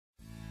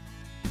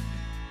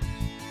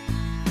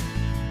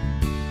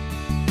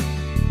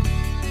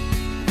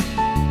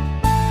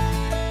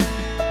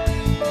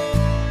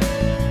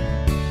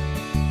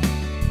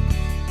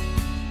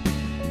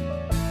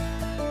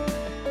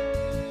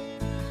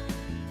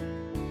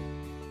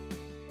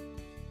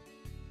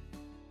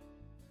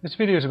This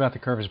video is about the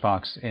curves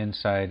box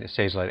inside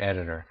Sagelight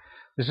Editor.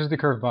 This is the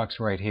curve box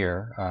right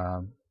here.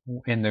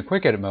 In the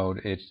quick edit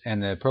mode,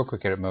 and the pro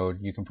quick edit mode,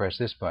 you can press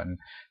this button.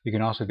 You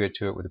can also get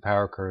to it with the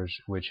power curves,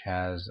 which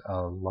has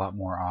a lot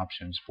more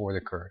options for the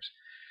curves.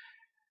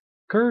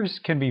 Curves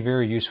can be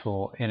very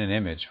useful in an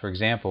image. For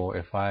example,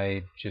 if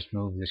I just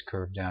move this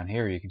curve down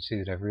here, you can see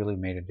that I've really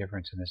made a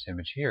difference in this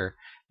image here,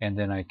 and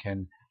then I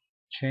can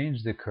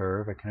change the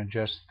curve. I can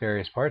adjust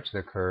various parts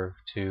of the curve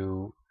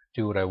to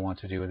do what I want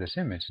to do with this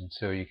image. And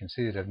so you can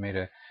see that I've made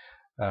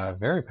a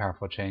very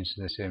powerful change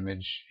to this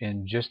image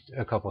in just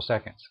a couple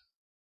seconds.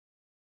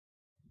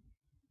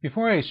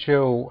 Before I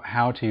show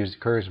how to use the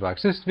curves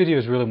box, this video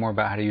is really more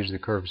about how to use the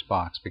curves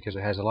box because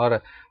it has a lot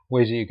of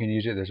ways that you can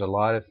use it. There's a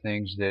lot of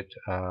things that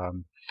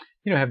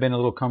have been a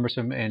little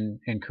cumbersome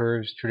in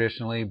curves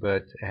traditionally,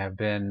 but have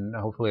been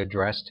hopefully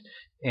addressed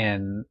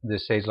in the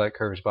Sagelight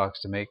curves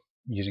box to make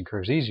using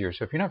curves easier.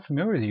 So if you're not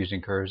familiar with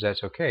using curves,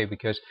 that's okay,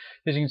 because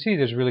as you can see,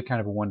 there's really kind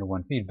of a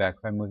one-to-one feedback.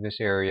 If I move this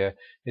area,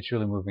 it's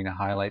really moving the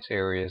highlights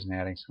areas and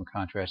adding some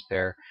contrast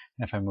there.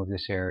 And if I move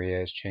this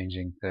area, it's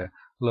changing the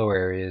low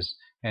areas,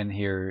 and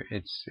here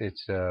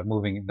it's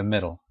moving the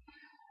middle.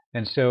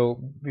 And so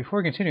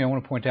before I continue, I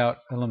want to point out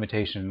a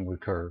limitation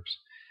with curves.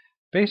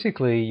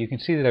 Basically, you can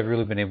see that I've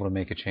really been able to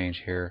make a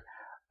change here,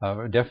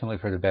 definitely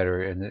for the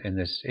better in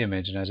this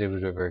image, and I was able to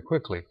do it very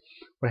quickly.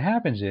 What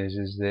happens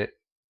is that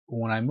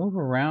when I move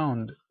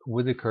around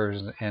with the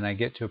curves and I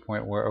get to a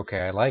point where, okay,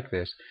 I like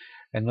this,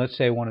 and let's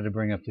say I wanted to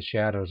bring up the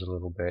shadows a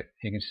little bit,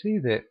 you can see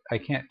that I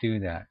can't do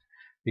that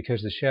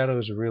because the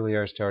shadows really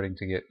are starting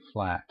to get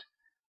flat.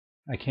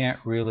 I can't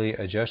really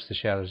adjust the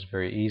shadows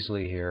very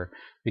easily here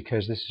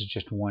because this is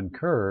just one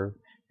curve,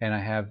 and I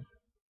have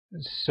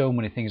so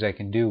many things I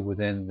can do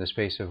within the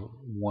space of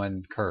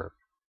one curve.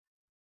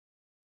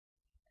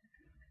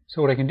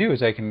 So what I can do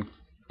is I can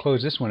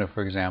close this window,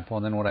 for example,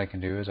 and then what I can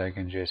do is I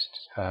can just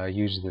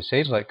use the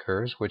Sagelight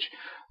curves, which,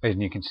 as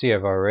you can see,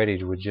 I've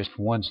already with just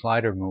one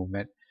slider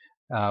movement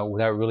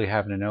without really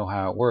having to know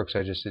how it works.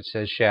 It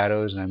says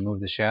shadows, and I move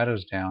the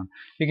shadows down.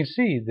 You can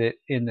see that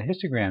in the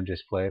histogram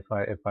display,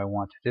 if I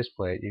want to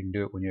display it, you can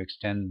do it when you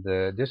extend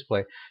the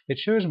display. It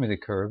shows me the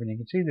curve, and you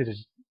can see that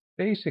it's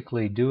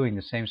basically doing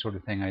the same sort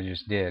of thing I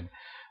just did,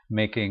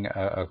 making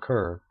a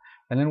curve.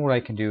 And then what I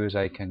can do is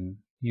I can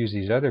use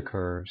these other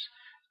curves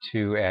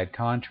to add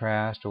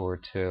contrast or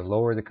to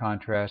lower the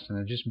contrast, and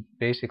then just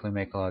basically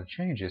make a lot of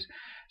changes.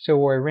 So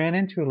where I ran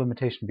into a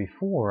limitation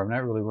before, I'm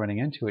not really running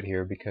into it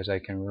here because I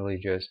can really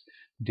just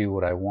do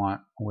what I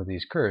want with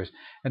these curves.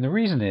 And the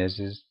reason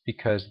is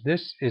because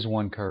this is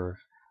one curve.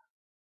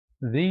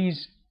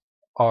 These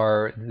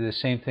are the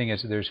same thing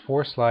as there's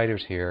 4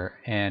 sliders here,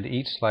 and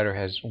each slider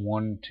has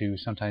 1, 2,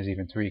 sometimes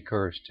even 3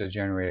 curves to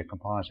generate a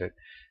composite.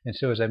 And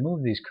so as I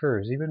move these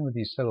curves, even with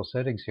these subtle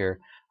settings here,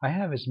 I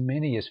have as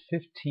many as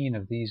 15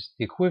 of these,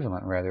 the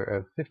equivalent rather,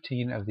 of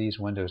 15 of these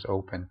windows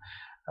open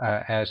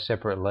as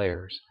separate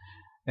layers.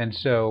 And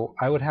so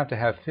I would have to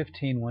have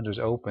 15 windows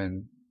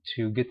open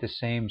to get the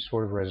same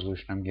sort of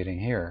resolution I'm getting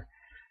here.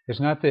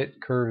 It's not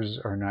that curves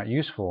are not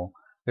useful.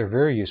 They're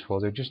very useful.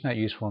 They're just not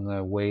useful in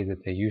the way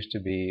that they used to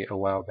be a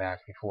while back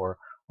before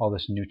all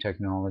this new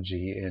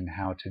technology in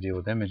how to deal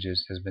with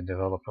images has been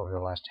developed over the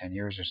last 10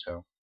 years or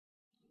so.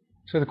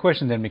 So the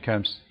question then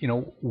becomes,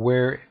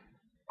 where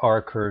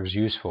are curves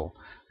useful?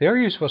 They are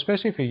useful,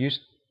 especially if you're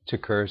used to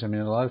curves. I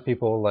mean, a lot of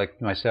people like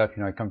myself,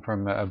 I come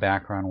from a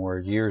background where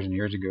years and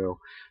years ago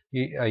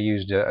I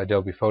used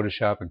Adobe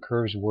Photoshop, and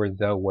curves were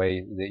the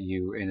way that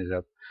you ended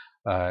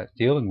up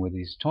dealing with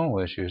these tonal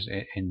issues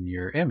in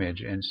your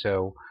image. And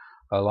so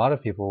a lot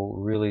of people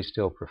really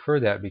still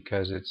prefer that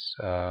because it's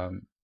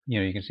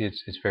you can see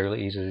it's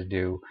fairly easy to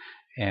do,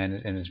 and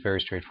it's very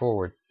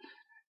straightforward.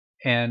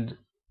 And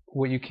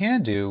what you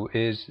can do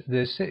is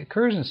the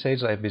curves in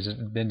Sagelight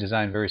have been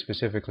designed very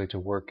specifically to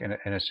work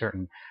in a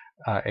certain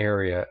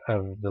area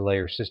of the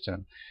layer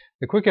system.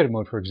 The quick edit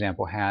mode, for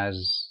example,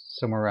 has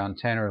somewhere around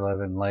 10 or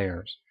 11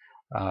 layers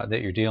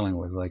that you're dealing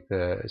with, like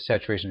the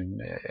saturation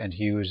and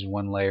hue is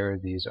one layer,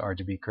 these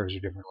RGB curves are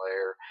a different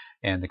layer,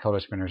 and the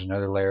color spinner is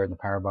another layer, and the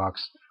power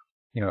box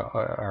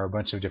are a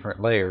bunch of different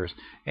layers.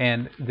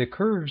 And the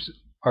curves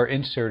are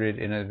inserted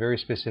in a very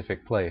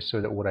specific place,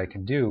 so that what I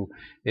can do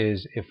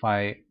is if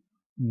I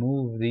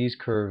move these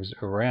curves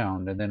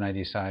around and then I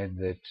decide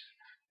that,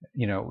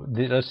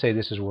 let's say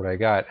this is what I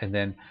got, and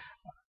then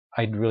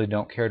I really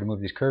don't care to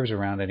move these curves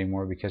around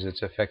anymore because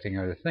it's affecting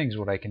other things.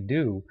 What I can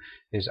do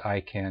is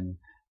I can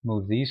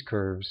move these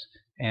curves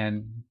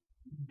and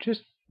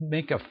just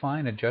make a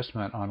fine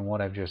adjustment on what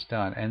I've just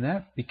done, and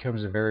that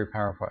becomes a very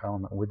powerful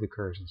element with the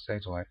curves in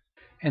Sagelight.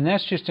 And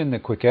that's just in the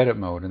quick edit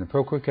mode. In the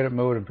pro quick edit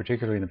mode, and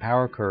particularly in the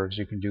power curves,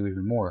 you can do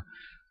even more.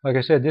 Like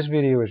I said, this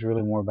video is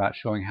really more about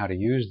showing how to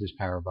use this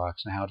power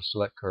box and how to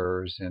select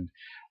curves and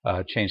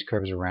change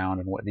curves around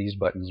and what these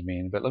buttons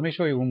mean. But let me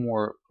show you one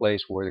more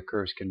place where the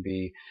curves can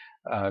be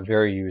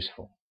very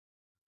useful.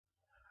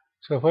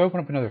 So if I open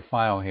up another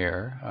file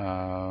here,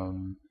 I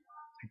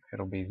think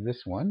it'll be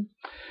this one.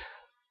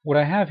 What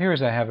I have here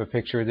is I have a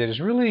picture that is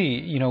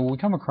really, we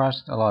come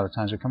across a lot of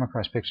times, we come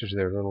across pictures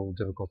that are a little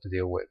difficult to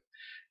deal with.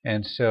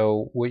 And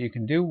so what you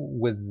can do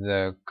with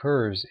the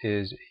curves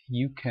is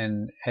you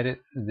can edit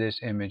this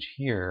image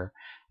here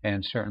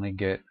and certainly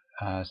get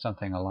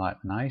something a lot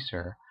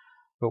nicer.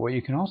 But what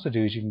you can also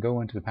do is you can go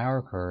into the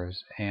power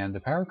curves, and the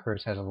power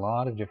curves has a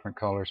lot of different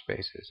color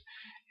spaces.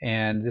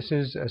 And this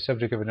is a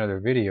subject of another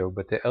video,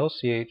 but the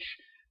LCH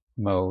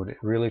mode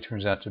really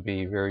turns out to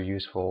be very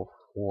useful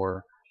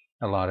for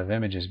a lot of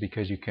images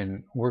because you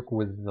can work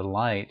with the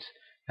light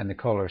and the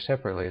color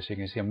separately. So you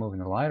can see I'm moving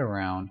the light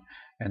around,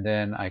 and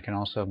then I can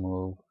also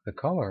move the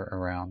color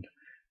around.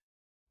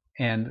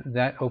 And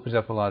that opens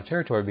up a lot of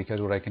territory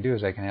because what I can do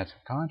is I can add some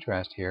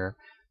contrast here,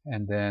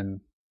 and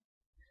then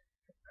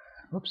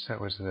oops, that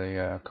was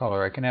the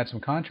color. I can add some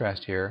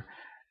contrast here,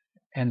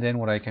 and then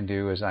what I can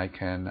do is I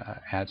can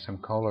add some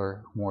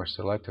color more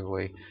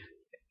selectively,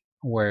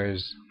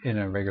 whereas in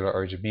a regular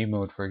RGB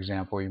mode, for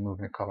example, you're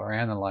moving the color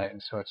and the light,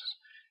 and so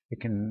it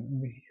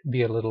can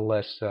be a little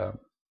less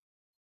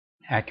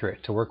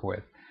accurate to work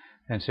with.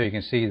 And so you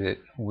can see that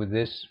with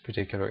this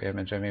particular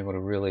image, I'm able to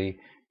really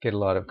get a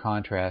lot of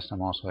contrast.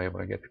 I'm also able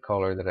to get the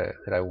color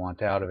that I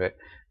want out of it,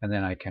 and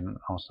then I can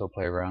also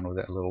play around with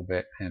it a little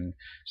bit. And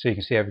so you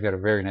can see I've got a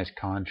very nice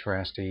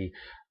contrasty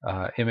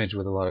image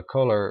with a lot of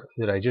color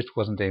that I just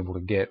wasn't able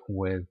to get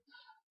with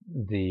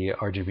the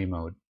RGB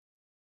mode.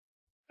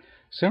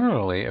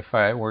 Similarly, if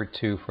I were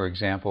to, for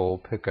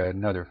example, pick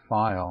another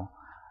file,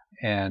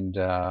 and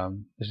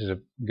this is a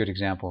good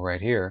example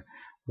right here,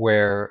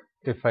 where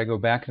if I go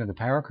back into the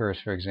power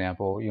curves, for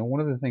example, one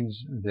of the things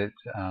that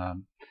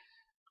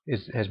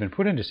has been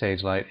put into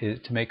Sagelight is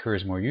to make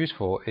curves more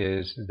useful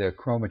is the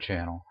chroma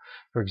channel.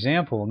 For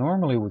example,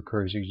 normally with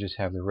curves you just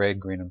have the red,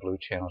 green, and blue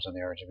channels on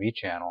the RGB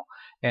channel,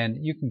 and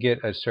you can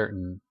get a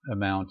certain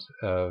amount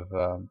of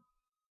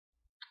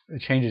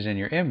changes in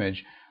your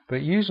image,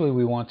 but usually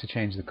we want to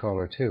change the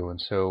color too.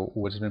 And so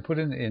what's been put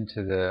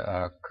into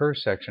the curve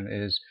section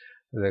is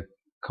the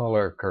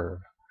color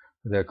curve,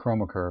 the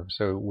chroma curve.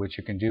 So what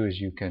you can do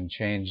is you can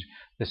change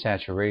the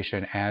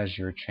saturation as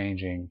you're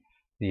changing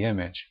the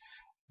image.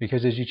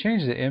 Because as you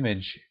change the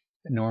image,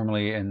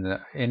 normally in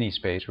any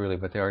space really,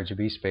 but the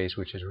RGB space,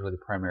 which is really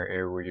the primary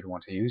area where you'd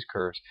want to use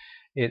curves,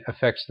 it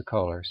affects the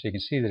color. So you can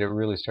see that it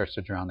really starts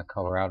to drown the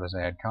color out as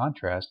I add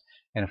contrast.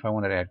 And if I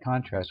wanted to add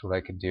contrast, what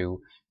I could do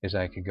is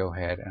I could go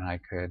ahead and I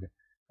could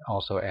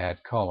also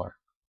add color.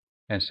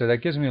 And so that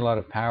gives me a lot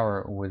of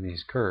power with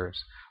these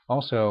curves.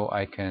 Also,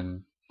 I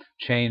can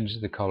change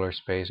the color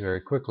space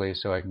very quickly,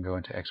 so I can go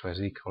into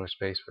XYZ color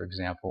space, for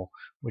example,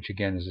 which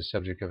again is the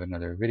subject of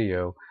another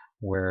video,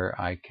 where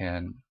I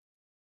can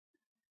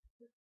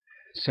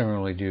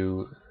similarly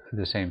do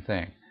the same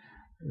thing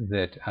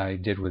that I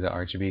did with the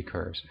RGB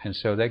curves. And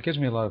so that gives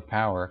me a lot of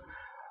power.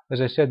 As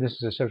I said, this is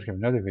the subject of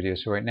another video,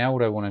 so right now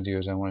what I want to do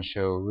is I want to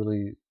show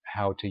really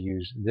how to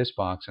use this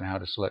box and how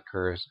to select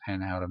curves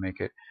and how to make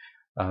it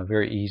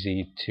very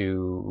easy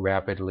to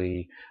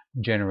rapidly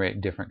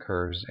generate different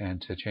curves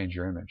and to change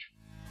your image.